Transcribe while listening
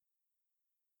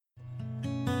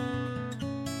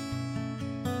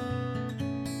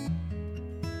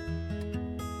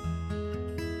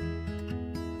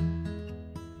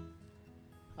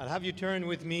I'll have you turn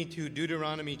with me to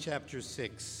Deuteronomy chapter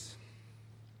 6.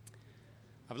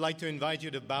 I would like to invite you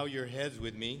to bow your heads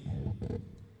with me,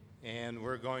 and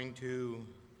we're going to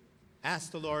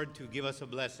ask the Lord to give us a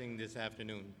blessing this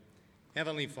afternoon.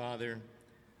 Heavenly Father,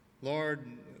 Lord,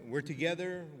 we're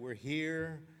together, we're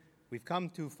here. We've come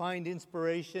to find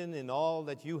inspiration in all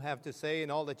that you have to say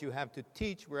and all that you have to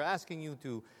teach. We're asking you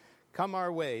to come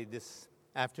our way this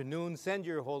afternoon. Send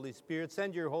your Holy Spirit,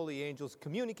 send your holy angels,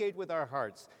 communicate with our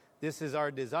hearts. This is our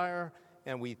desire,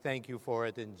 and we thank you for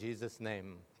it in Jesus'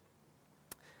 name.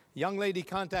 A young lady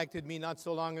contacted me not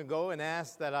so long ago and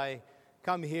asked that I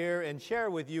come here and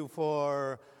share with you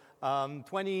for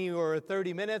 20 or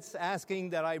 30 minutes, asking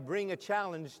that I bring a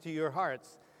challenge to your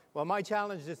hearts. Well, my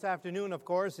challenge this afternoon, of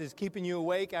course, is keeping you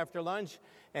awake after lunch,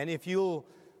 and if you'll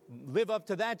live up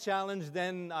to that challenge,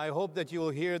 then I hope that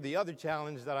you'll hear the other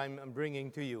challenge that I'm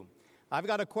bringing to you. I've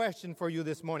got a question for you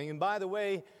this morning. And by the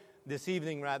way, this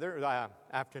evening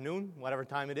afternoon, whatever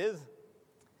time it is,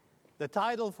 the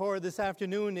title for this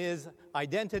afternoon is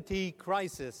Identity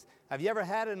Crisis. Have you ever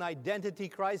had an identity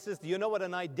crisis? Do you know what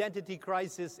an identity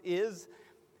crisis is?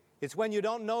 It's when you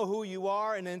don't know who you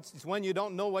are, and it's when you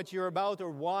don't know what you're about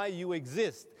or why you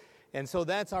exist. And so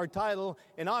that's our title.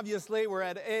 And obviously we're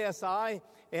at ASI,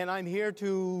 and I'm here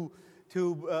to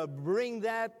bring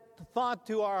that thought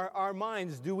to our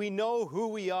minds. Do we know who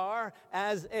we are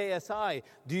as ASI?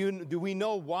 Do we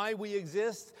know why we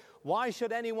exist? Why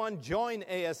should anyone join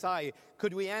ASI?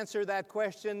 Could we answer that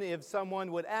question if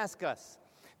someone would ask us?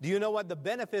 Do you know what the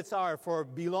benefits are for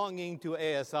belonging to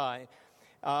ASI?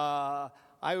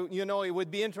 It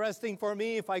would be interesting for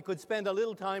me if I could spend a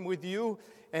little time with you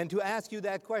and to ask you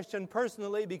that question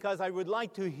personally, because I would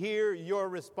like to hear your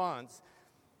response.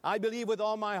 I believe with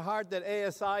all my heart that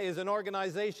ASI is an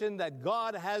organization that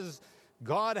God has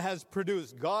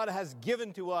produced, God has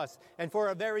given to us, and for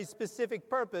a very specific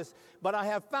purpose. But I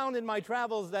have found in my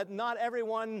travels that not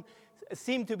everyone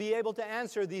seems to be able to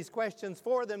answer these questions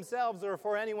for themselves or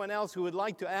for anyone else who would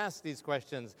like to ask these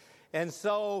questions. And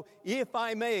so, if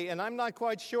I may, and I'm not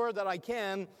quite sure that I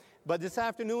can, but this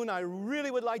afternoon I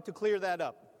really would like to clear that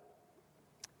up.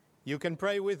 You can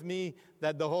pray with me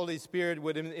that the Holy Spirit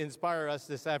would inspire us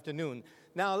this afternoon.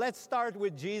 Now, let's start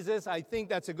with Jesus. I think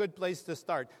that's a good place to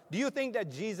start. Do you think that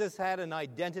Jesus had an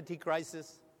identity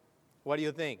crisis? What do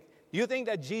you think? Do you think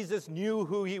that Jesus knew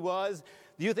who he was?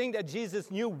 Do you think that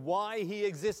Jesus knew why he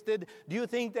existed? Do you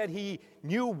think that he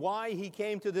knew why he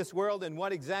came to this world and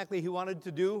what exactly he wanted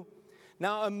to do?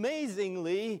 Now,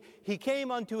 amazingly, he came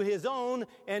unto his own,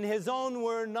 and his own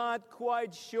were not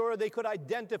quite sure they could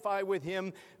identify with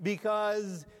him,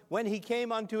 because when he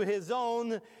came unto his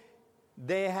own,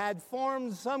 they had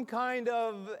formed some kind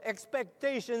of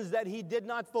expectations that he did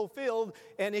not fulfill,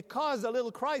 and it caused a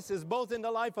little crisis both in the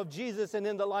life of Jesus and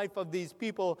in the life of these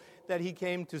people that he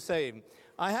came to save.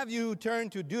 I have you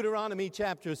turn to Deuteronomy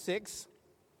chapter 6.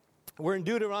 We're in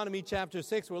Deuteronomy chapter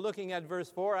 6. We're looking at verse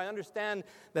 4. I understand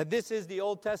that this is the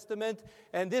Old Testament,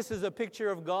 and this is a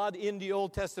picture of God in the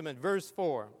Old Testament. Verse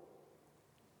 4.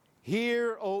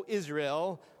 Hear, O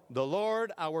Israel, the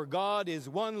Lord our God is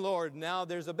one Lord. Now,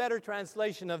 there's a better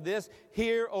translation of this.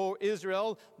 Hear, O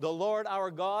Israel, the Lord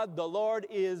our God, the Lord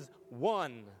is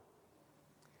one.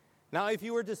 Now, if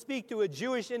you were to speak to a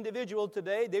Jewish individual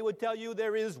today, they would tell you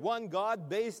there is one God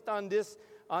based on this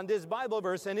Bible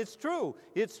verse, and it's true.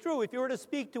 It's true. If you were to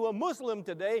speak to a Muslim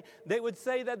today, they would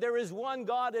say that there is one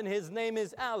God and his name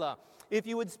is Allah. If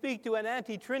you would speak to an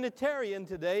anti-Trinitarian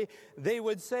today, they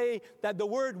would say that the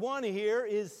word one here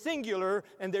is singular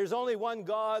and there's only one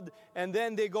God, and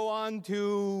then they go on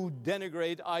to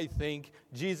denigrate, I think,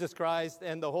 Jesus Christ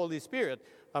and the Holy Spirit,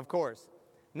 of course.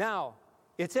 Now,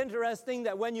 it's interesting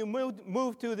that when you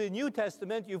move to the New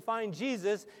Testament, you find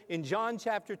Jesus in John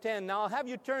chapter 10. Now, I'll have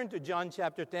you turn to John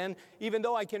chapter 10. Even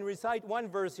though I can recite one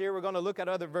verse here, we're going to look at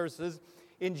other verses.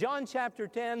 In John chapter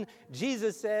 10,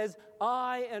 Jesus says,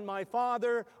 I and my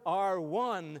Father are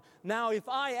one. Now, if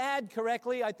I add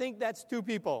correctly, I think that's two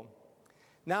people.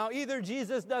 Now, either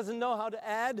Jesus doesn't know how to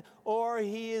add, or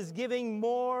he is giving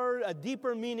a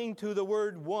deeper meaning to the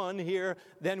word one here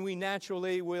than we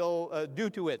naturally will do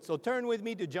to it. So turn with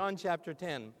me to John chapter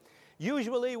 10.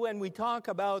 Usually when we talk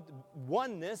about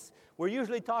oneness, we're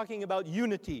usually talking about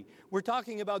unity. We're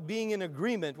talking about being in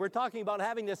agreement. We're talking about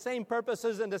having the same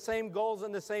purposes and the same goals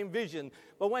and the same vision.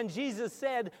 But when Jesus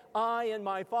said, I and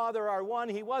my Father are one,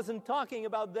 he wasn't talking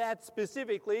about that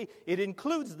specifically. It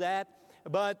includes that.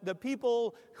 But the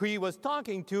people who he was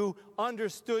talking to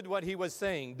understood what he was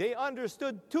saying. They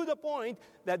understood to the point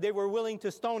that they were willing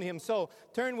to stone him. So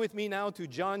turn with me now to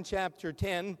John chapter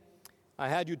 10. I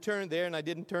had you turn there, and I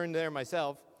didn't turn there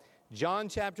myself. John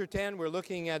chapter 10, we're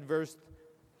looking at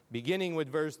beginning with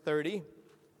verse 30.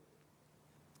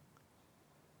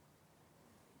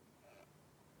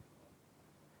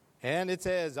 And it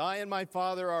says, I and my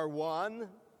Father are one.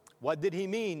 What did he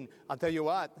mean? I'll tell you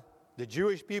what. The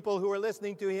Jewish people who were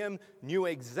listening to him knew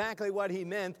exactly what he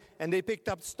meant, and they picked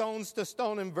up stones to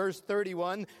stone him. Verse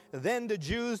 31, then the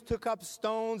Jews took up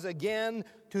stones again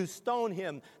to stone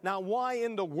him. Now, why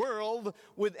in the world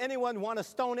would anyone want to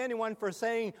stone anyone for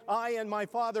saying, I and my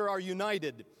Father are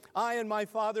united? I and my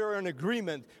Father are in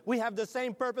agreement. We have the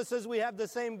same purposes. We have the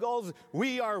same goals.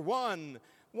 We are one.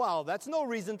 Wow, that's no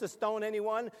reason to stone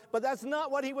anyone, but that's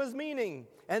not what he was meaning.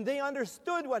 And they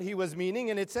understood what he was meaning,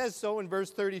 and it says so in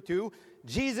verse 32.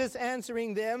 Jesus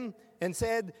answering them and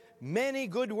said, many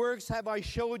good works have I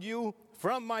showed you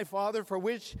from my Father. For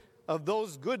which of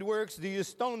those good works do you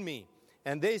stone me?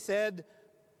 And they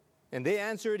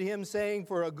answered him, saying,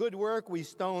 for a good work we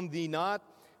stone thee not,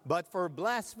 but for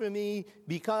blasphemy,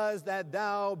 because that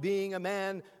thou, being a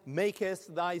man,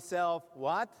 makest thyself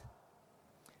what?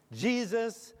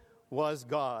 Jesus was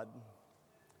God.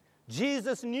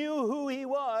 Jesus knew who he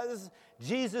was.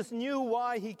 Jesus knew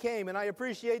why he came. And I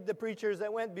appreciate the preachers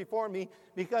that went before me,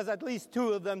 because at least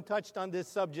two of them touched on this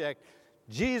subject.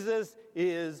 Jesus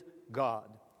is God.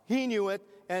 He knew it,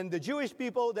 and the Jewish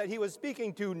people that he was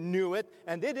speaking to knew it,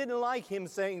 and they didn't like him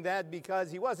saying that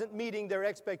because he wasn't meeting their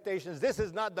expectations. This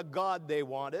is not the God they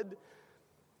wanted,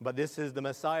 but this is the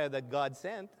Messiah that God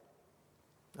sent.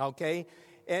 Okay?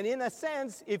 And in a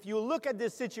sense, if you look at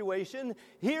this situation,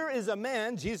 here is a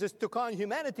man, Jesus took on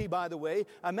humanity, by the way.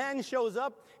 A man shows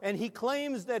up and he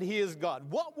claims that he is God.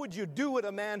 What would you do with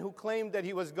a man who claimed that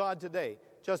he was God today?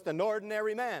 Just an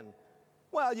ordinary man.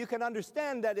 Well, you can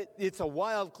understand that it's a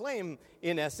wild claim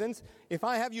in essence. If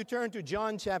I have you turn to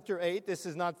John chapter 8, this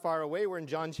is not far away. We're in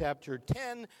John chapter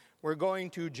 10. We're going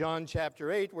to John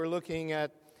chapter 8. We're looking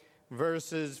at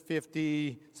verses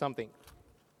 50-something.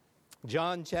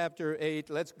 John chapter 8,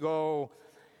 let's go.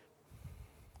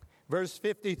 Verse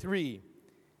 53.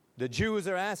 The Jews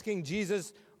are asking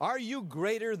Jesus, are you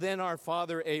greater than our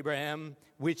father Abraham,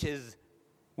 which is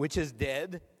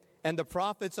dead? And the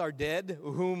prophets are dead,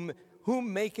 whom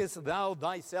makest thou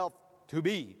thyself to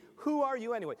be? Who are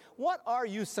you anyway? What are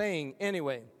you saying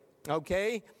anyway?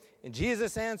 Okay? And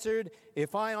Jesus answered,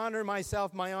 if I honor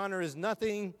myself, my honor is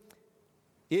nothing.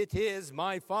 It is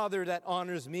my Father that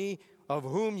honors me, of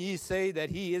whom ye say that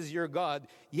he is your God.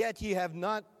 Yet ye have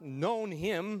not known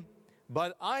him,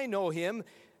 but I know him.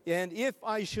 And if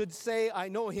I should say I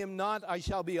know him not, I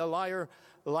shall be a liar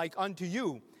like unto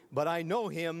you. But I know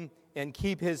him and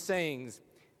keep his sayings.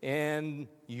 And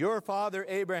your father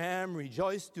Abraham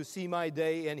rejoiced to see my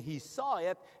day, and he saw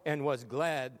it and was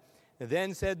glad.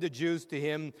 Then said the Jews to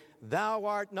him, thou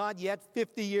art not yet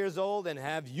 50 years old, and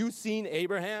have you seen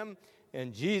Abraham?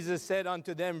 And Jesus said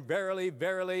unto them, verily,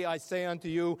 verily, I say unto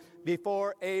you,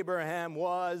 before Abraham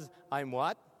was, I'm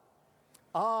what?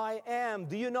 I am.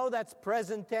 Do you know that's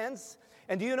present tense?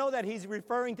 And do you know that he's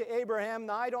referring to Abraham?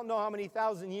 Now, I don't know how many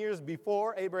thousand years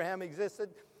before Abraham existed,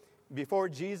 before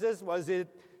Jesus. Was it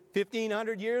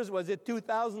 1,500 years? Was it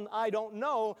 2,000? I don't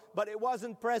know, but it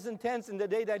wasn't present tense in the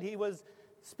day that he was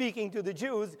speaking to the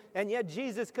Jews, and yet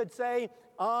Jesus could say,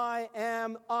 I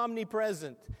am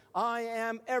omnipresent. I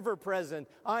am ever present.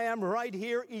 I am right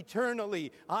here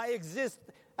eternally. I exist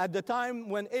at the time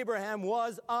when Abraham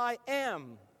was. I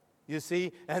am. You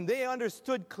see, and they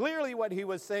understood clearly what he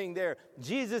was saying there.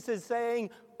 Jesus is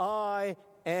saying, I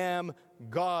am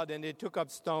God, and they took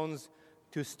up stones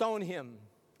to stone him.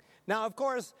 Now, of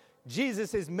course,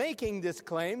 Jesus is making this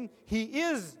claim. He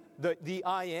is the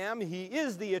I am. He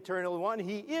is the eternal one.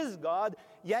 He is God.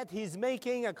 Yet he's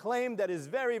making a claim that is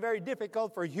very, very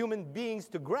difficult for human beings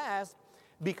to grasp,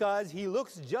 because he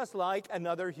looks just like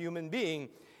another human being.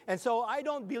 And so I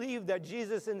don't believe that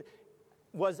Jesus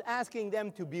was asking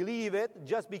them to believe it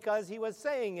just because he was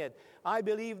saying it. I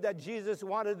believe that Jesus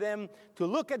wanted them to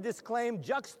look at this claim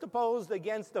juxtaposed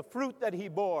against the fruit that he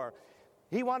bore.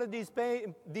 He wanted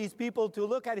these people to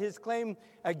look at his claim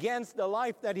against the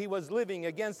life that he was living,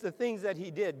 against the things that he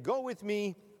did. Go with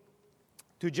me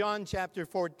to John chapter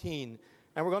 14,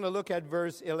 and we're going to look at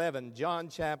verse 11. John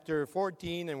chapter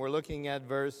 14, and we're looking at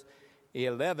verse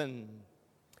 11.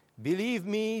 Believe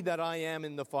me that I am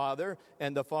in the Father,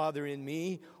 and the Father in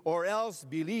me, or else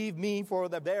believe me for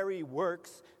the very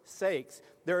works' sakes.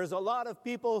 There's a lot of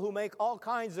people who make all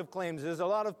kinds of claims. There's a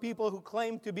lot of people who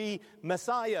claim to be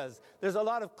messiahs. There's a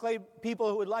lot of people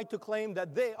who would like to claim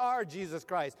that they are Jesus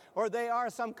Christ, or they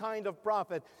are some kind of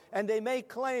prophet. And they make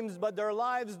claims, but their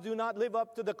lives do not live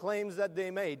up to the claims that they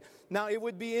made. Now, it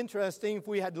would be interesting if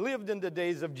we had lived in the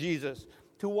days of Jesus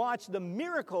to watch the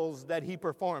miracles that he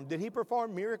performed. Did he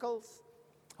perform miracles?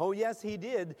 Oh, yes, he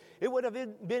did. It would have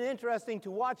been interesting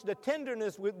to watch the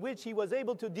tenderness with which he was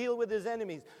able to deal with his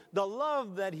enemies, the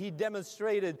love that he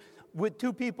demonstrated with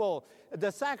two people, the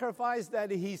sacrifice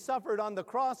that he suffered on the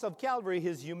cross of Calvary,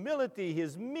 his humility,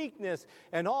 his meekness,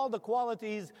 and all the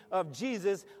qualities of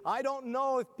Jesus. I don't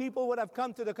know if people would have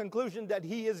come to the conclusion that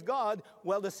he is God.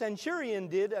 Well, the centurion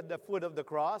did at the foot of the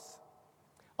cross.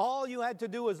 All you had to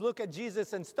do was look at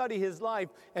Jesus and study his life,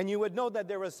 and you would know that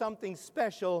there was something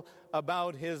special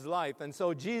about his life. And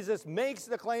so Jesus makes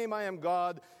the claim, I am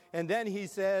God, and then he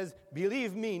says,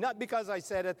 believe me, not because I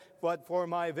said it, but for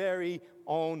my very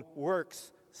own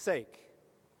work's sake.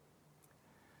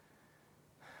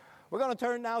 We're going to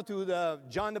turn now to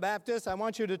John the Baptist. I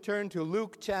want you to turn to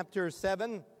Luke chapter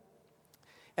 7.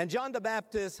 And John the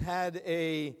Baptist had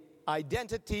an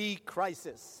identity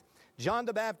crisis. John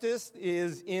the Baptist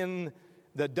is in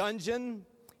the dungeon.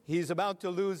 He's about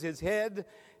to lose his head,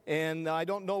 and I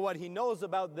don't know what he knows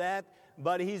about that,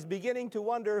 but he's beginning to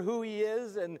wonder who he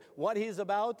is and what he's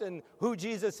about and who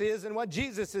Jesus is and what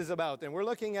Jesus is about. And we're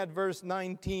looking at verse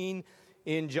 19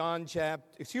 in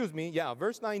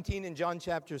verse 19 in John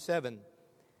chapter 7.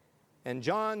 And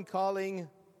John, calling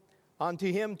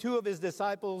unto him two of his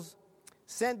disciples,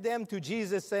 sent them to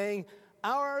Jesus, saying,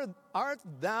 Art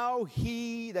thou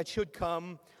he that should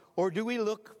come, or do we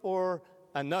look for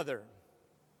another?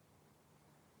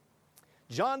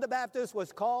 John the Baptist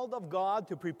was called of God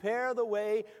to prepare the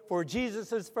way for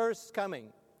Jesus' first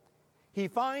coming. He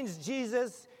finds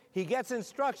Jesus. He gets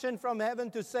instruction from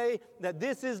heaven to say that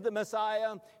this is the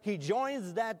Messiah. He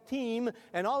joins that team,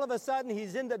 and all of a sudden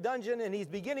he's in the dungeon and he's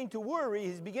beginning to worry.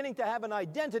 He's beginning to have an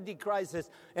identity crisis.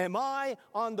 Am I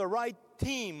on the right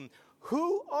team?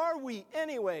 Who are we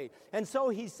anyway? And so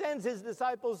he sends his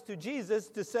disciples to Jesus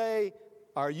to say,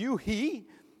 are you he,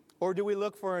 or do we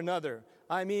look for another?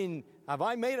 I mean, have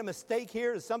I made a mistake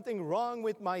here? Is something wrong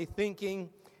with my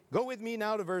thinking? Go with me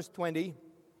now to verse 20,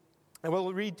 and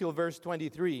we'll read till verse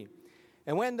 23.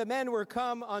 And when the men were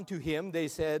come unto him, they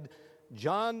said,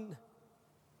 John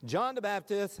the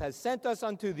Baptist has sent us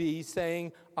unto thee,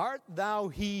 saying, art thou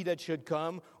he that should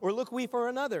come, or look we for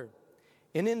another?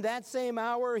 And in that same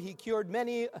hour he cured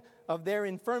many of their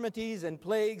infirmities and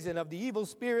plagues and of the evil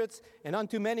spirits, and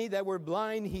unto many that were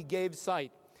blind he gave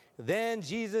sight. Then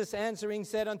Jesus answering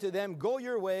said unto them, go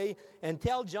your way, and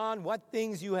tell John what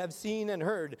things you have seen and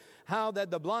heard, how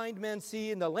that the blind men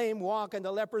see, and the lame walk, and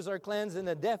the lepers are cleansed, and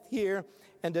the deaf hear,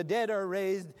 and the dead are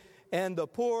raised, and the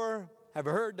poor have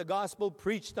heard the gospel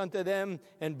preached unto them,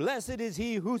 and blessed is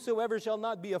he whosoever shall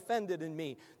not be offended in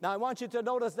me. Now I want you to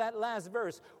notice that last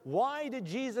verse. Why did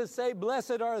Jesus say,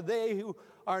 blessed are they who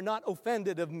are not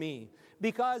offended of me?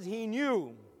 Because he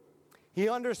knew, he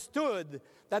understood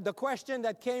that the question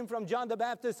that came from John the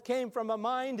Baptist came from a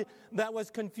mind that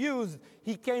was confused.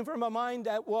 He came from a mind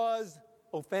that was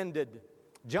offended.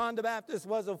 John the Baptist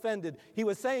was offended. He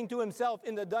was saying to himself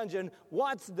in the dungeon,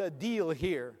 what's the deal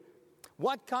here?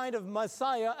 What kind of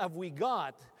Messiah have we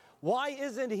got? Why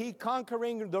isn't he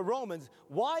conquering the Romans?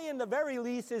 Why in the very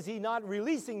least is he not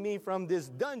releasing me from this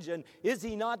dungeon? Is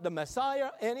he not the Messiah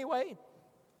anyway?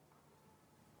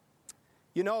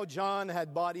 You know, John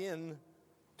had bought in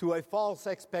to a false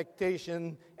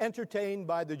expectation entertained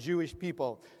by the Jewish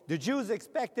people. The Jews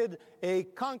expected a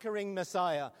conquering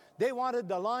Messiah. They wanted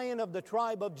the Lion of the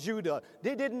tribe of Judah.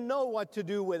 They didn't know what to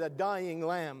do with a dying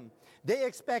lamb. They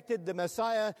expected the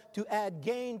Messiah to add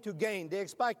gain to gain. They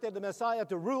expected the Messiah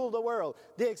to rule the world.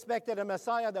 They expected a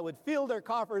Messiah that would fill their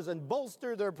coffers and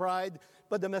bolster their pride.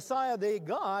 But the Messiah they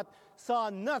got saw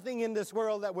nothing in this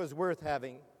world that was worth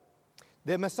having.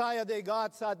 The Messiah they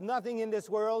got saw nothing in this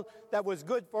world that was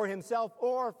good for himself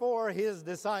or for his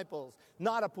disciples.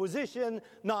 Not a position,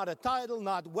 not a title,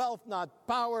 not wealth, not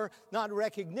power, not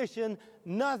recognition,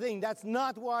 nothing. That's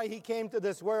not why he came to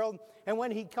this world. And when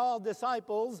he called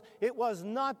disciples, it was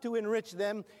not to enrich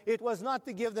them. It was not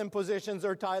to give them positions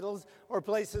or titles or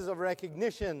places of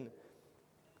recognition.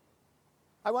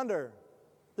 I wonder,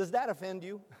 does that offend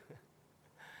you?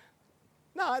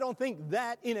 No, I don't think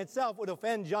that in itself would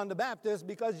offend John the Baptist,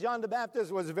 because John the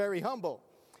Baptist was very humble.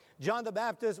 John the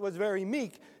Baptist was very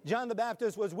meek. John the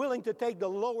Baptist was willing to take the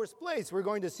lowest place. We're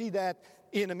going to see that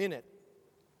in a minute.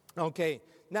 Okay,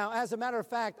 now as a matter of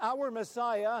fact, our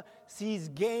Messiah sees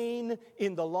gain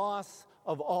in the loss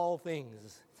of all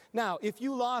things. Now, if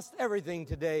you lost everything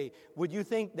today, would you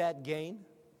think that gain?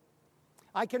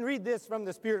 I can read this from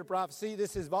the Spirit of Prophecy.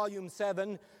 This is volume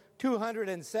 7,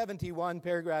 271,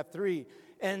 paragraph 3.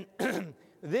 And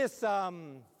this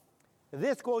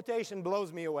quotation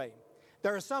blows me away.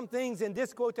 There are some things in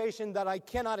this quotation that I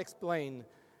cannot explain.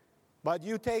 But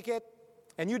you take it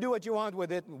and you do what you want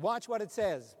with it, and watch what it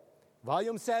says.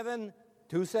 Volume 7,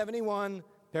 271,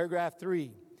 paragraph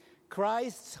 3.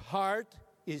 Christ's heart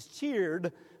is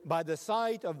cheered by the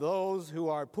sight of those who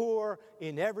are poor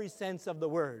in every sense of the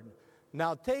word.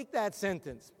 Now take that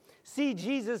sentence. See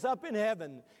Jesus up in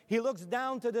heaven. He looks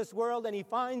down to this world and he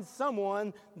finds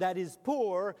someone that is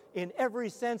poor in every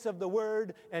sense of the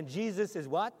word, and Jesus is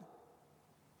what?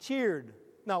 Cheered.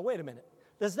 Now wait a minute.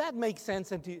 Does that make sense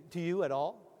to you at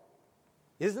all?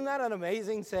 Isn't that an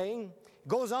amazing saying? It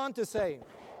goes on to say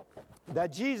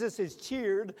that Jesus is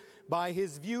cheered by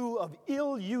his view of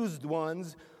ill-used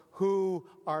ones who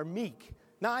are meek.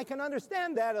 Now I can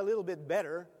understand that a little bit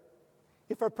better.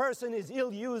 If a person is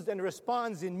ill-used and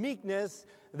responds in meekness,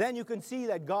 then you can see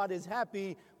that God is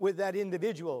happy with that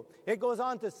individual. It goes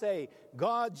on to say,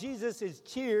 Jesus is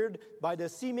cheered by the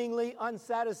seemingly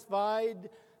unsatisfied,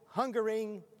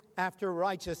 hungering after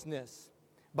righteousness.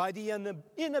 By the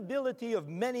inability of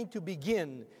many to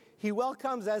begin, he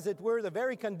welcomes, as it were, the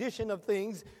very condition of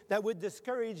things that would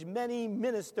discourage many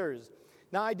ministers.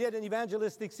 Now, I did an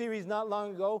evangelistic series not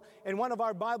long ago, and one of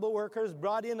our Bible workers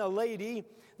brought in a lady.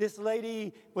 This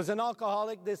lady was an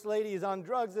alcoholic. This lady is on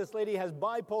drugs. This lady has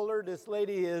bipolar. This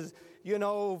lady is,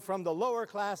 from the lower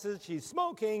classes. She's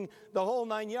smoking, the whole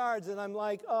 9 yards. And I'm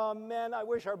like, oh, man, I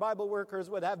wish our Bible workers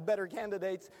would have better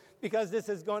candidates, because this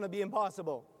is going to be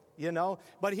impossible,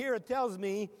 But here it tells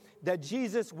me that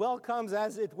Jesus welcomes,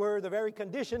 as it were, the very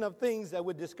condition of things that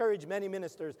would discourage many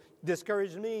ministers.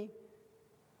 Discouraged me.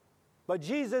 But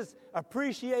Jesus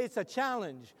appreciates a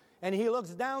challenge, and he looks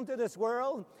down to this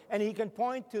world, and he can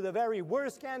point to the very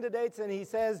worst candidates, and he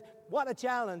says, what a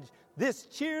challenge. This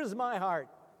cheers my heart.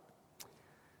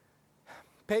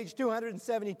 Page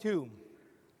 272.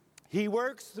 He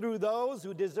works through those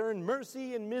who discern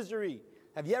mercy and misery.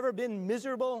 Have you ever been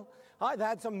miserable? I've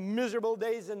had some miserable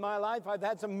days in my life. I've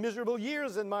had some miserable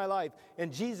years in my life.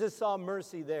 And Jesus saw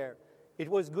mercy there. It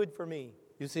was good for me,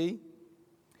 you see?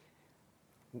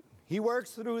 He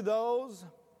works through those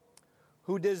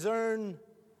who discern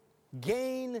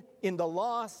gain in the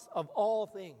loss of all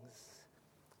things.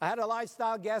 I had a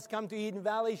lifestyle guest come to Eden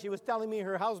Valley. She was telling me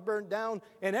her house burnt down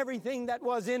and everything that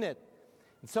was in it.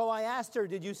 And so I asked her,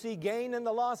 did you see gain in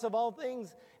the loss of all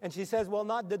things? And she says, well,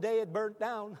 not the day it burnt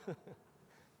down.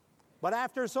 But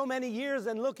after so many years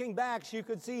and looking back, she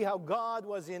could see how God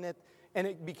was in it, and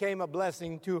it became a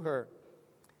blessing to her.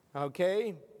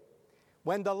 Okay?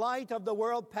 When the light of the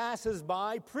world passes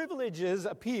by, privileges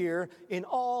appear in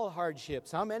all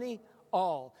hardships. How many?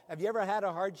 All. Have you ever had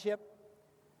a hardship?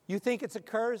 You think it's a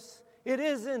curse? It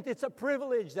isn't. It's a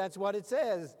privilege. That's what it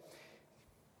says.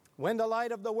 When the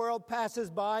light of the world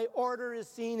passes by, order is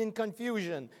seen in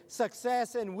confusion,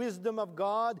 success and wisdom of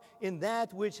God in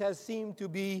that which has seemed to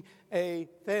be a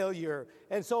failure.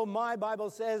 And so my Bible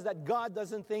says that God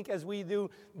doesn't think as we do.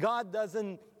 God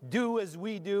doesn't do as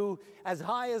we do. As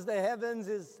high as the heavens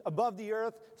is above the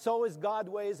earth, so is God's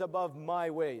ways above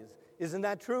my ways. Isn't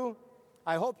that true?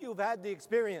 I hope you've had the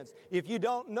experience. If you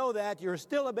don't know that, you're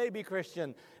still a baby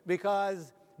Christian,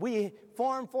 because we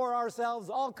form for ourselves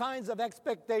all kinds of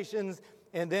expectations,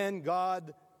 and then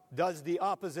God does the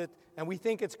opposite, and we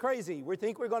think it's crazy. We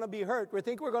think we're going to be hurt. We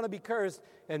think we're going to be cursed.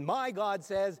 And my God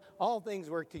says all things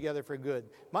work together for good.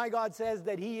 My God says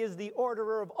that He is the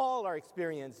orderer of all our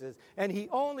experiences, and He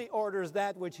only orders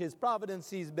that which His providence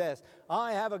sees best.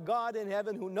 I have a God in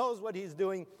heaven who knows what He's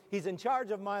doing. He's in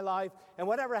charge of my life, and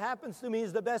whatever happens to me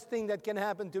is the best thing that can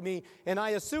happen to me. And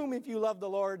I assume if you love the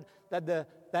Lord,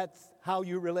 that's how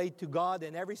you relate to God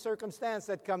in every circumstance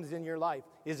that comes in your life.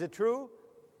 Is it true?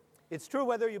 It's true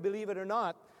whether you believe it or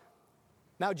not.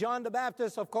 Now, John the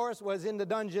Baptist, of course, was in the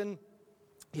dungeon.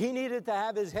 He needed to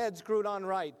have his head screwed on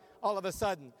right all of a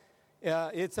sudden.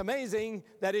 It's amazing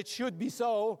that it should be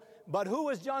so, but who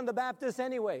was John the Baptist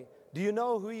anyway? Do you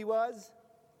know who he was?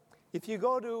 If you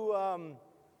go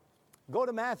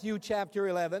to Matthew chapter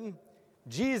 11,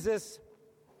 Jesus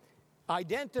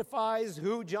identifies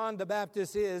who John the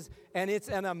Baptist is, and it's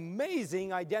an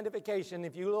amazing identification.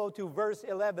 If you go to verse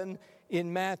 11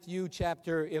 in Matthew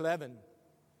chapter 11,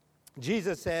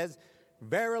 Jesus says,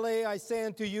 "Verily I say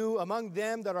unto you, among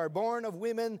them that are born of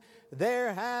women,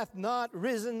 there hath not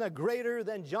risen a greater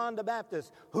than John the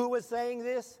Baptist." Who was saying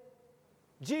this?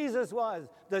 Jesus was.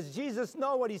 Does Jesus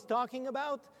know what he's talking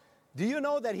about? Do you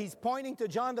know that he's pointing to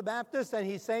John the Baptist and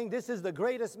he's saying, this is the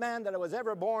greatest man that was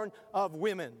ever born of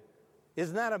women?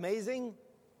 Isn't that amazing?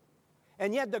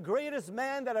 And yet the greatest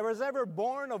man that was ever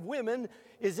born of women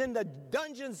is in the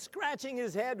dungeon scratching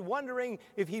his head, wondering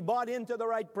if he bought into the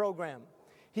right program.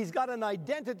 He's got an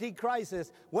identity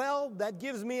crisis. Well, that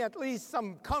gives me at least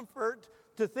some comfort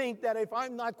to think that if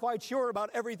I'm not quite sure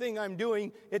about everything I'm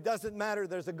doing, it doesn't matter.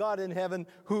 There's a God in heaven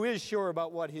who is sure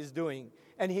about what he's doing.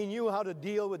 And he knew how to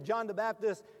deal with John the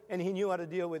Baptist, and he knew how to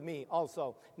deal with me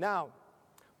also. Now,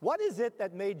 what is it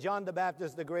that made John the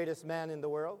Baptist the greatest man in the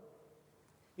world?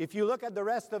 If you look at the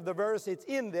rest of the verse, it's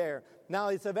in there. Now,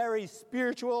 it's a very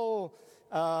spiritual,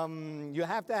 you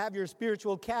have to have your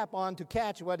spiritual cap on to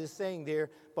catch what is saying there.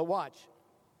 But watch.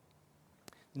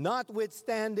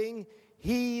 Notwithstanding,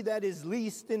 he that is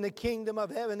least in the kingdom of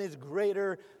heaven is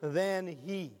greater than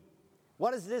he.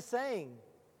 What is this saying?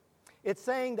 It's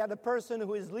saying that a person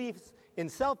who is least in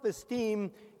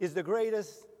self-esteem is the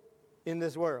greatest in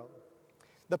this world.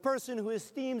 The person who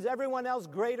esteems everyone else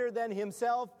greater than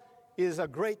himself is a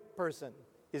great person,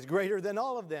 is greater than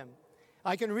all of them.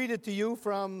 I can read it to you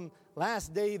from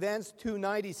Last Day Events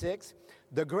 296.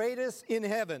 The greatest in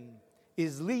heaven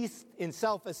is least in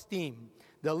self-esteem.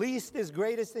 The least is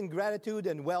greatest in gratitude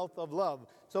and wealth of love.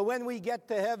 So when we get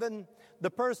to heaven, the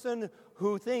person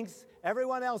who thinks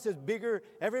everyone else is bigger,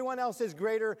 everyone else is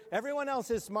greater, everyone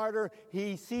else is smarter,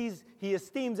 he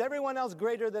esteems everyone else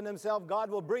greater than himself,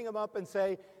 God will bring him up and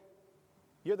say,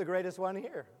 you're the greatest one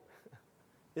here.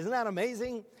 Isn't that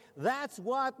amazing? That's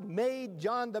what made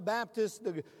John the Baptist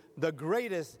the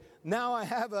greatest. Now I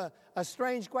have a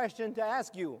strange question to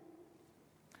ask you.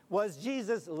 Was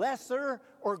Jesus lesser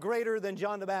or greater than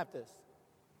John the Baptist?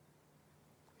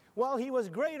 Well, he was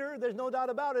greater, there's no doubt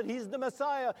about it. He's the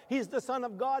Messiah. He's the Son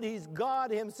of God. He's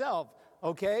God himself.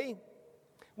 Okay?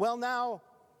 Well, now,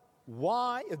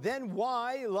 why,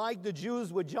 like the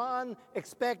Jews, would John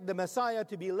expect the Messiah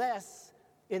to be less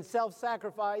in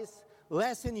self-sacrifice,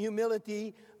 less in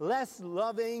humility, less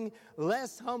loving,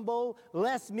 less humble,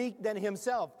 less meek than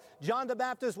himself? John the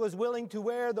Baptist was willing to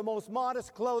wear the most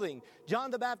modest clothing.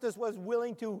 John the Baptist was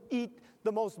willing to eat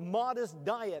the most modest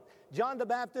diet. John the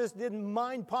Baptist didn't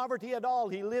mind poverty at all.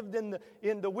 He lived in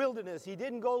the wilderness. He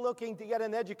didn't go looking to get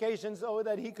an education so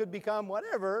that he could become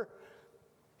whatever.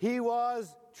 He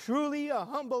was truly a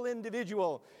humble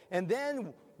individual. And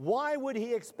then why would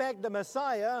he expect the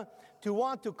Messiah to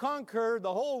want to conquer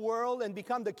the whole world and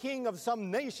become the king of some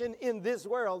nation in this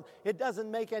world? It doesn't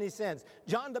make any sense.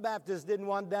 John the Baptist didn't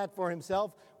want that for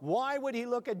himself. Why would he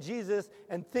look at Jesus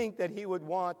and think that he would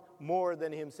want more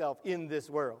than himself in this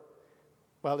world?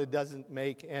 Well, it doesn't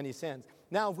make any sense.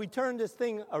 Now, if we turn this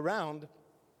thing around,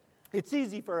 it's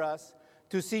easy for us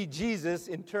to see Jesus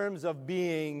in terms of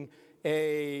being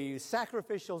a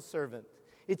sacrificial servant.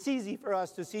 It's easy for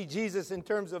us to see Jesus in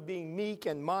terms of being meek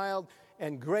and mild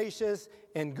and gracious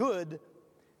and good.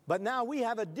 But now we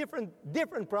have a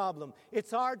different problem.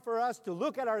 It's hard for us to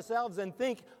look at ourselves and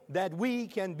think that we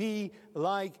can be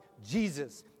like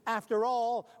Jesus. After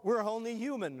all, we're only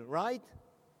human, right?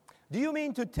 Do you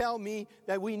mean to tell me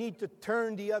that we need to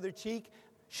turn the other cheek?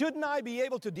 Shouldn't I be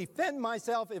able to defend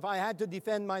myself if I had to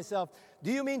defend myself?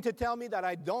 Do you mean to tell me that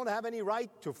I don't have any right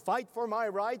to fight for my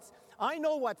rights? I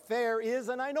know what fair is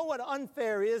and I know what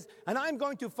unfair is, and I'm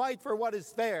going to fight for what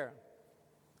is fair.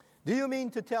 Do you mean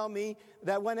to tell me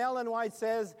that when Ellen White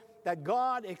says that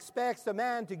God expects a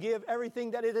man to give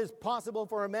everything that it is possible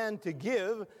for a man to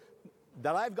give,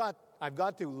 that I've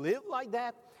got to live like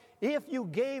that? If you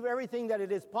gave everything that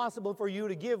it is possible for you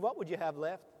to give, what would you have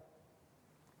left?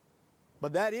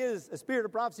 But that is a Spirit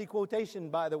of Prophecy quotation,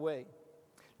 by the way.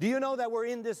 Do you know that we're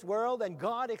in this world and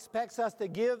God expects us to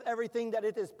give everything that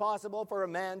it is possible for a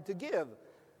man to give?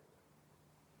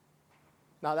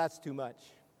 Now that's too much.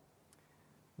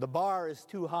 The bar is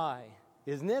too high,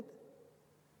 isn't it?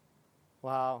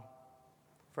 Wow.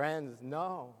 Friends,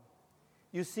 no.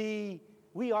 You see,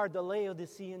 we are the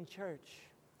Laodicean church.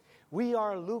 We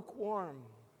are lukewarm.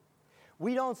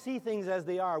 We don't see things as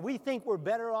they are. We think we're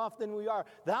better off than we are.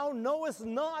 Thou knowest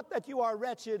not that you are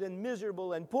wretched and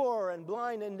miserable and poor and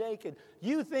blind and naked.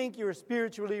 You think you're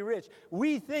spiritually rich.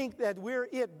 We think that we're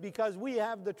it because we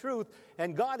have the truth.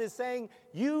 And God is saying,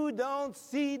 you don't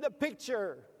see the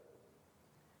picture.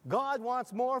 God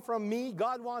wants more from me.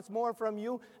 God wants more from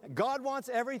you. God wants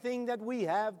everything that we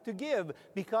have to give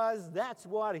because that's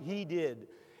what He did.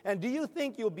 And do you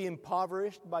think you'll be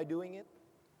impoverished by doing it?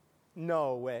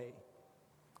 No way.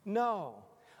 No.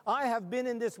 I have been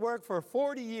in this work for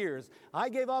 40 years. I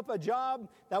gave up a job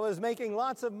that was making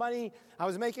lots of money. I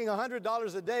was making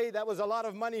 $100 a day. That was a lot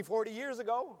of money 40 years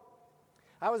ago.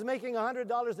 I was making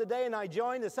 $100 a day and I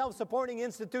joined a self-supporting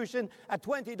institution at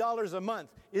 $20 a month.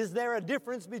 Is there a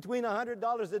difference between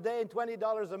 $100 a day and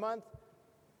 $20 a month?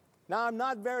 Now, I'm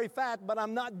not very fat, but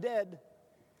I'm not dead.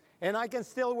 And I can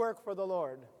still work for the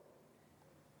Lord.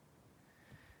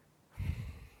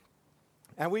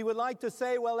 And we would like to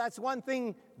say, well, that's one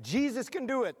thing, Jesus can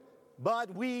do it,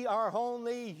 but we are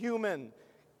only human.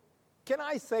 Can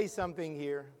I say something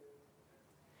here?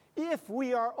 If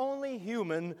we are only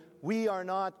human, we are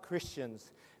not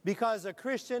Christians, because a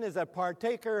Christian is a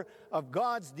partaker of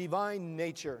God's divine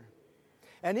nature.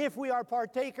 And if we are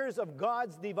partakers of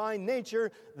God's divine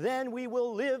nature, then we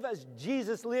will live as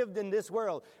Jesus lived in this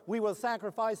world. We will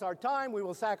sacrifice our time, we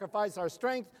will sacrifice our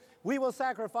strength, we will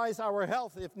sacrifice our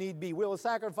health if need be. We will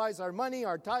sacrifice our money,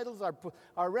 our titles,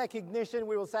 our recognition.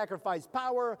 We will sacrifice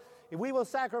power. We will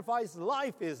sacrifice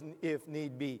life if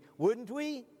need be. Wouldn't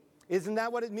we? Isn't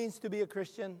that what it means to be a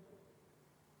Christian?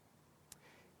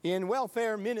 In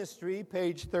Welfare Ministry,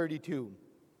 page 32,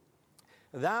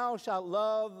 thou shalt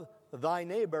love thy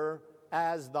neighbor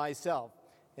as thyself.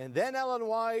 And then Ellen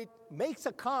White makes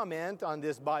a comment on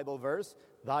this Bible verse,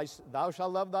 thou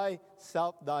shalt love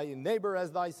thy neighbor as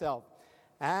thyself.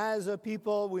 As a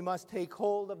people, we must take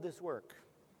hold of this work.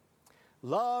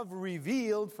 Love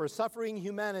revealed for suffering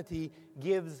humanity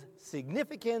gives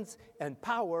significance and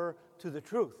power to the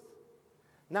truth.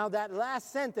 Now that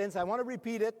last sentence, I want to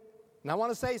repeat it, and I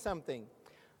want to say something.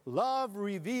 Love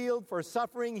revealed for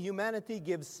suffering humanity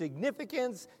gives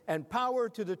significance and power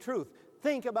to the truth.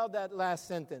 Think about that last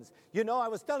sentence. You know, I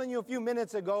was telling you a few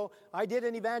minutes ago, I did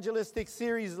an evangelistic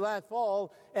series last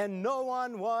fall, and no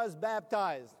one was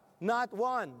baptized. Not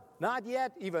one. Not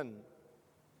yet even.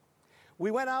 We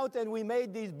went out and we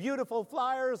made these beautiful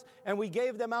flyers, and we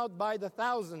gave them out by the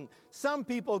thousand. Some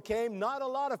people came, not a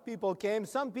lot of people came.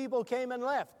 Some people came and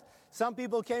left. Some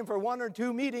people came for 1 or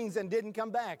 2 meetings and didn't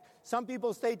come back. Some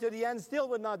people stayed to the end, still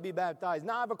would not be baptized.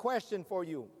 Now I have a question for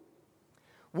you.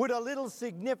 Would a little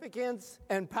significance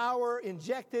and power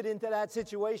injected into that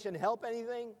situation help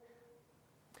anything?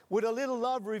 Would a little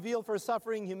love revealed for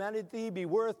suffering humanity be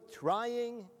worth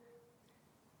trying?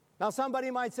 Now somebody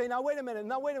might say, now wait a minute.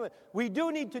 We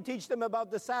do need to teach them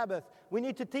about the Sabbath. We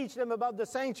need to teach them about the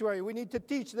sanctuary. We need to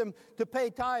teach them to pay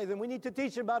tithe. And we need to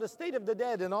teach them about the state of the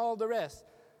dead and all the rest.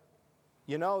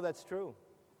 You know, that's true.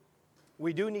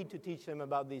 We do need to teach them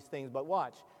about these things, but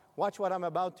watch what I'm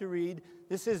about to read.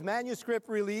 This is manuscript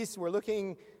release. We're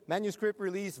looking manuscript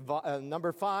release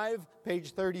number 5,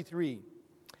 page 33.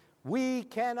 We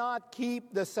cannot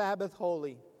keep the Sabbath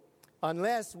holy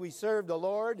unless we serve the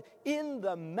Lord in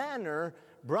the manner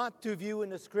brought to view in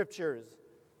the Scriptures.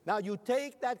 Now you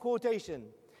take that quotation.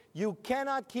 You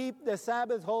cannot keep the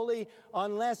Sabbath holy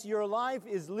unless your life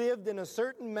is lived in a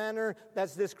certain manner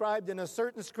that's described in a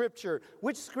certain Scripture.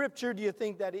 Which Scripture do you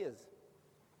think that is?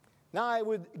 Now, I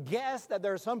would guess that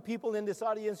there are some people in this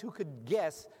audience who could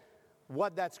guess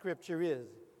what that Scripture is.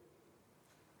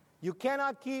 You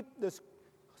cannot keep the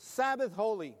Sabbath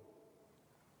holy.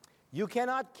 You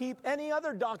cannot keep any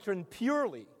other doctrine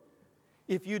purely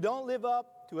if you don't live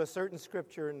up to a certain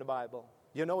Scripture in the Bible.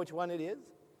 You know which one it is?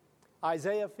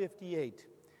 Isaiah 58.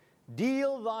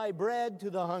 Deal thy bread to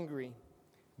the hungry.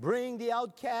 Bring the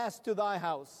outcast to thy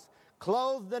house.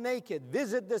 Clothe the naked.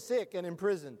 Visit the sick and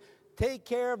imprisoned. Take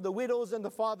care of the widows and the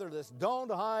fatherless.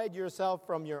 Don't hide yourself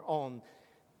from your own.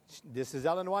 This is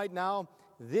Ellen White now.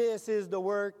 This is the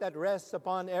work that rests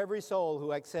upon every soul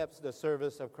who accepts the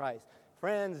service of Christ.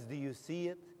 Friends, do you see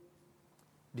it?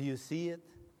 Do you see it?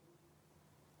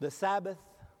 The Sabbath,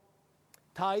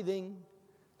 tithing,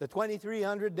 the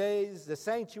 2,300 days, the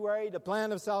sanctuary, the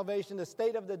plan of salvation, the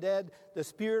state of the dead, the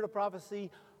spirit of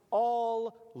prophecy,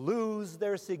 all lose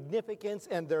their significance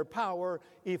and their power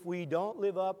if we don't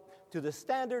live up to the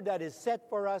standard that is set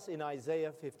for us in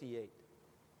Isaiah 58.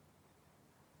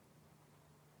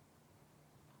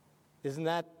 Isn't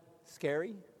that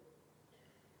scary?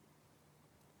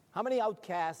 How many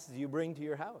outcasts do you bring to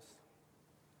your house?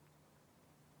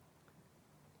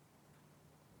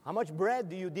 How much bread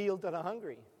do you deal to the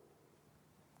hungry?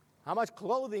 How much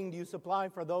clothing do you supply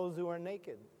for those who are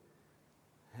naked?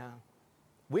 Yeah.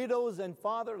 Widows and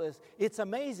fatherless. It's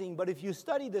amazing, but if you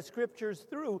study the Scriptures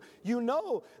through, you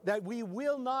know that we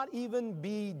will not even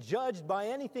be judged by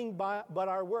anything but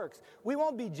our works. We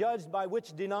won't be judged by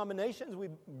which denominations we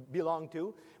belong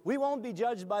to. We won't be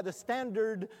judged by the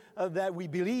standard that we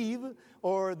believe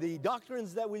or the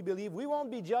doctrines that we believe. We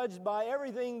won't be judged by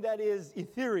everything that is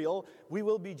ethereal. We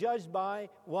will be judged by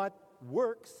what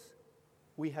works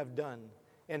we have done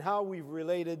and how we've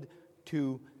related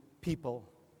to people.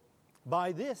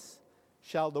 By this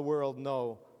shall the world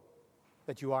know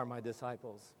that you are my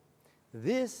disciples.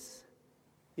 This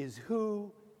is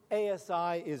who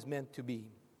ASI is meant to be.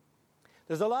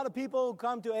 There's a lot of people who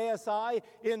come to ASI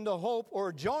in the hope,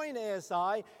 or join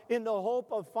ASI in the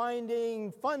hope of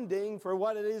finding funding for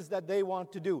what it is that they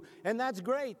want to do. And that's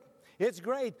great. It's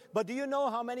great. But do you know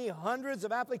how many hundreds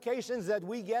of applications that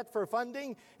we get for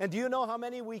funding? And do you know how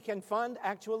many we can fund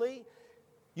actually?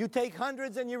 You take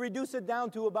hundreds and you reduce it down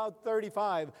to about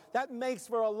 35. That makes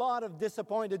for a lot of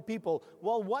disappointed people.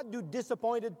 Well, what do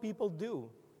disappointed people do?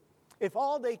 If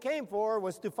all they came for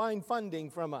was to find funding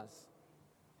from us.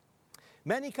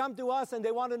 Many come to us and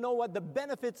they want to know what the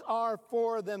benefits are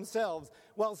for themselves.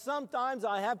 Well, sometimes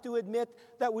I have to admit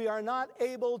that we are not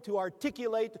able to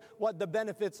articulate what the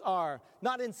benefits are.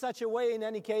 Not in such a way, in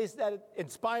any case, that it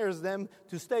inspires them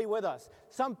to stay with us.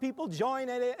 Some people join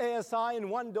ASI in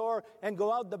one door and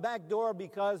go out the back door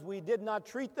because we did not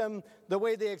treat them the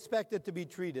way they expected to be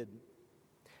treated.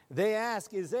 They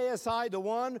ask, is ASI the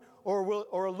one,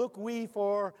 or look we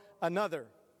for another?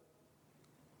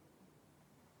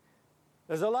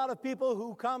 There's a lot of people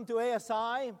who come to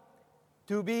ASI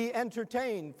to be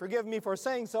entertained. Forgive me for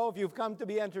saying so if you've come to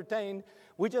be entertained.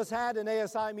 We just had an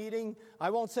ASI meeting. I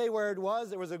won't say where it was.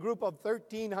 There was a group of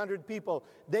 1,300 people.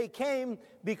 They came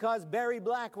because Barry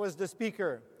Black was the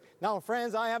speaker. Now,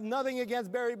 friends, I have nothing against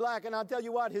Barry Black, and I'll tell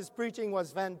you what, his preaching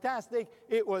was fantastic.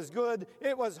 It was good.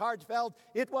 It was heartfelt.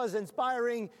 It was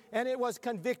inspiring, and it was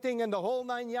convicting, and the whole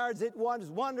 9 yards. It was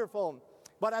wonderful.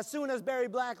 But as soon as Barry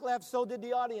Black left, so did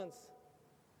the audience.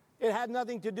 It had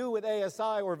nothing to do with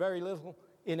ASI, or very little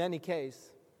in any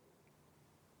case.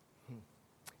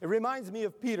 It reminds me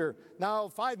of Peter. Now,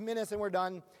 5 minutes and we're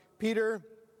done. Peter,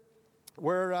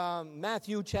 we're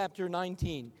Matthew chapter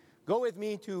 19. Go with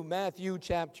me to Matthew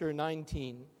chapter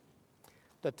 19.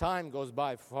 The time goes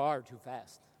by far too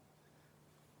fast.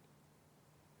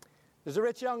 There's a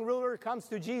rich young ruler who comes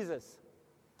to Jesus.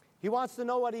 He wants to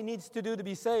know what he needs to do to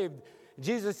be saved.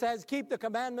 Jesus says, keep the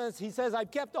commandments. He says,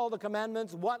 I've kept all the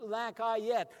commandments. What lack I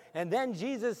yet? And then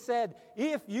Jesus said,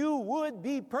 if you would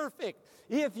be perfect,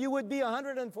 if you would be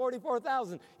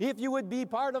 144,000, if you would be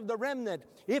part of the remnant,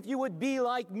 if you would be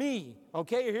like me,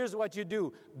 okay, here's what you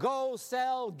do. Go,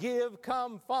 sell, give,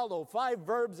 come, follow. 5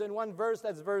 verbs in one verse.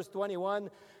 That's verse 21.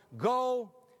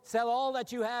 Go, sell all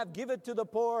that you have, give it to the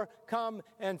poor, come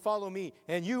and follow me,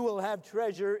 and you will have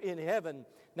treasure in heaven.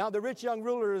 Now, the rich young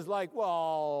ruler is like,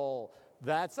 well,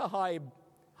 that's a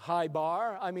high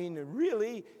bar. I mean,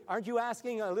 really, aren't you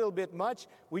asking a little bit much?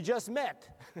 We just met.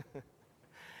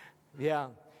 Yeah.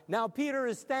 Now, Peter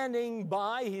is standing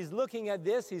by. He's looking at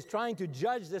this. He's trying to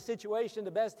judge the situation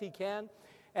the best he can.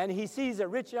 And he sees a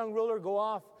rich young ruler go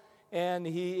off, and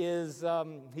he's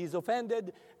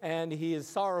offended, and he is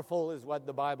sorrowful, is what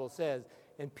the Bible says.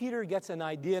 And Peter gets an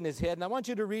idea in his head. And I want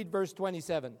you to read verse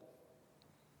 27.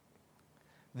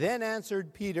 Then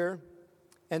answered Peter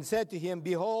and said to him,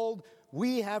 behold,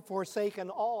 we have forsaken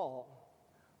all,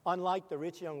 unlike the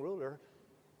rich young ruler.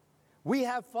 We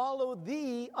have followed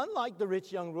thee, unlike the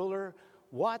rich young ruler.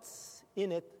 What's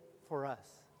in it for us?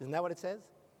 Isn't that what it says?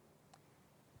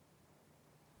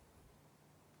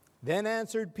 Then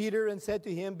answered Peter and said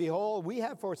to him, behold, we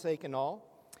have forsaken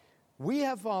all. We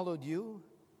have followed you.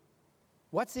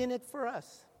 What's in it for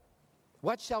us?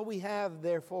 What shall we have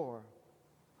therefore?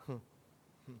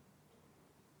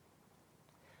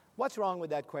 What's wrong with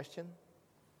that question?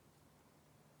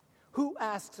 Who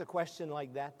asks a question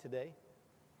like that today?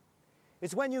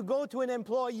 It's when you go to an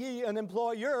employee, an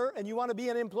employer, and you want to be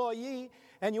an employee,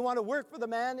 and you want to work for the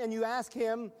man, and you ask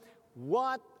him,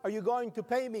 what are you going to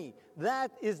pay me?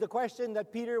 That is the question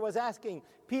that Peter was asking.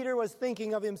 Peter was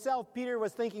thinking of himself. Peter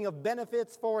was thinking of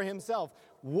benefits for himself.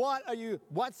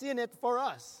 What's in it for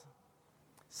us?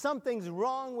 Something's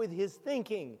wrong with his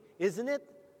thinking, isn't it?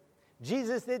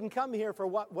 Jesus didn't come here for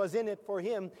what was in it for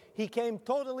him. He came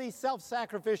totally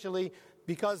self-sacrificially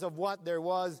because of what there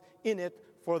was in it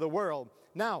for the world.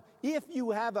 Now, if you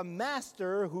have a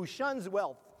master who shuns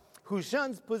wealth, who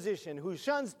shuns position, who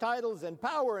shuns titles and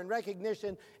power and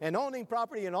recognition and owning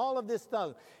property and all of this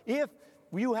stuff, if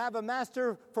you have a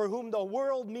master for whom the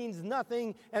world means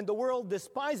nothing and the world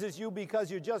despises you because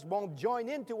you just won't join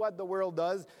into what the world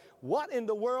does, what in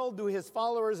the world do his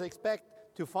followers expect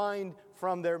to find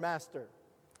from their master?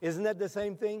 Isn't that the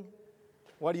same thing?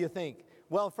 What do you think?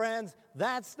 Well, friends,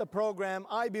 that's the program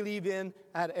I believe in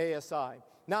at ASI.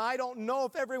 Now, I don't know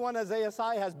if everyone at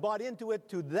ASI has bought into it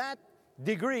to that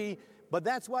degree, but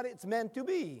that's what it's meant to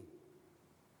be.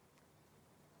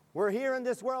 We're here in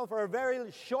this world for a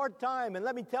very short time, and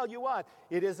let me tell you what,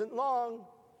 it isn't long.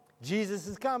 Jesus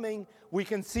is coming. We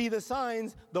can see the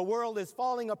signs. The world is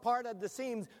falling apart at the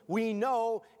seams. We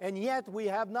know, and yet we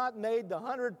have not made the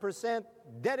 100%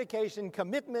 dedication,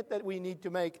 commitment that we need to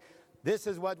make. This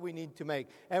is what we need to make.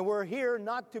 And we're here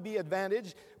not to be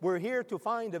advantaged. We're here to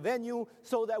find a venue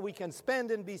so that we can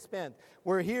spend and be spent.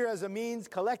 We're here as a means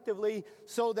collectively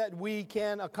so that we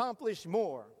can accomplish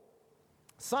more.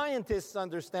 Scientists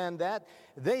understand that.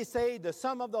 They say the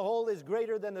sum of the whole is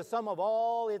greater than the sum of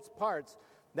all its parts.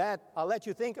 I'll let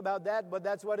you think about that, but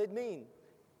that's what it means.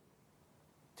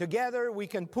 Together we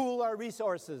can pool our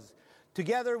resources.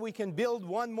 Together we can build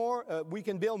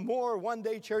more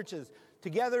one-day churches.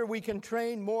 Together we can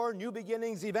train more New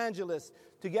Beginnings evangelists.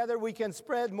 Together we can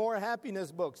spread more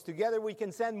happiness books. Together we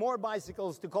can send more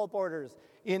bicycles to colporteurs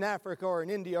in Africa or in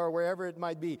India or wherever it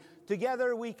might be.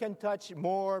 Together we can touch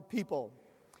more people.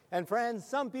 And friends,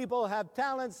 some people have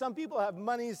talent, some people have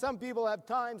money, some people have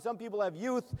time, some people have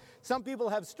youth, some people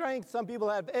have strength, some people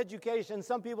have education,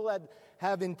 some people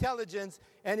have intelligence.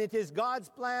 And it is God's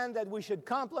plan that we should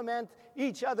complement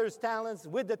each other's talents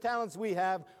with the talents we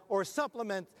have, or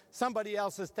supplement somebody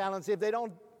else's talents if they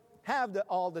don't have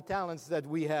all the talents that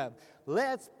we have.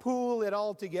 Let's pool it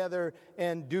all together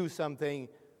and do something.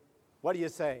 What do you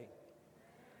say?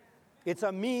 It's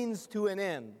a means to an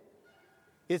end.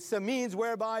 It's a means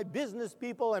whereby business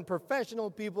people and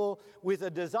professional people with a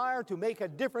desire to make a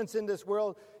difference in this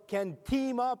world can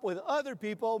team up with other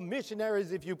people,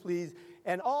 missionaries if you please,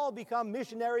 and all become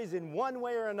missionaries in one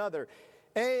way or another.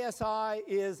 ASI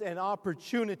is an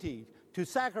opportunity to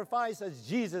sacrifice as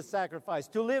Jesus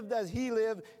sacrificed, to live as He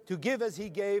lived, to give as He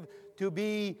gave, to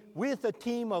be with a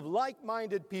team of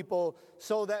like-minded people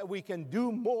so that we can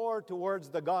do more towards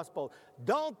the gospel.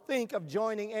 Don't think of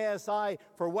joining ASI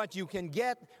for what you can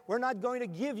get. We're not going to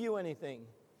give you anything.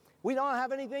 We don't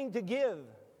have anything to give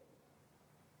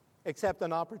except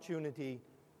an opportunity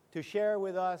to share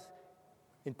with us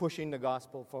in pushing the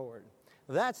gospel forward.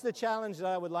 That's the challenge that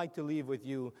I would like to leave with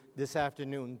you this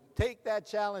afternoon. Take that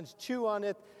challenge, chew on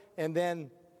it, and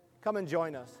then come and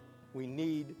join us. We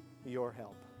need your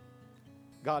help.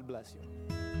 God bless you.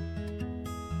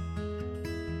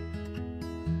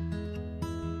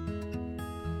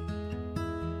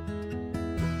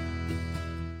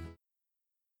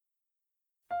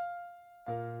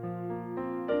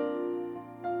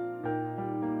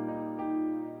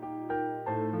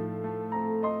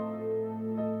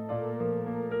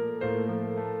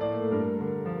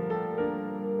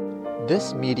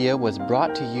 This media was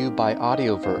brought to you by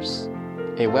Audioverse,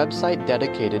 a website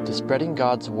dedicated to spreading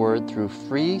God's Word through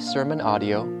free sermon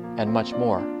audio and much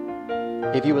more.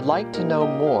 If you would like to know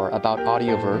more about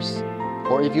Audioverse,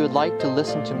 or if you would like to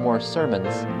listen to more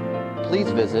sermons,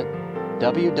 please visit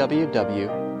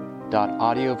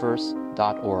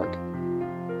www.audioverse.org.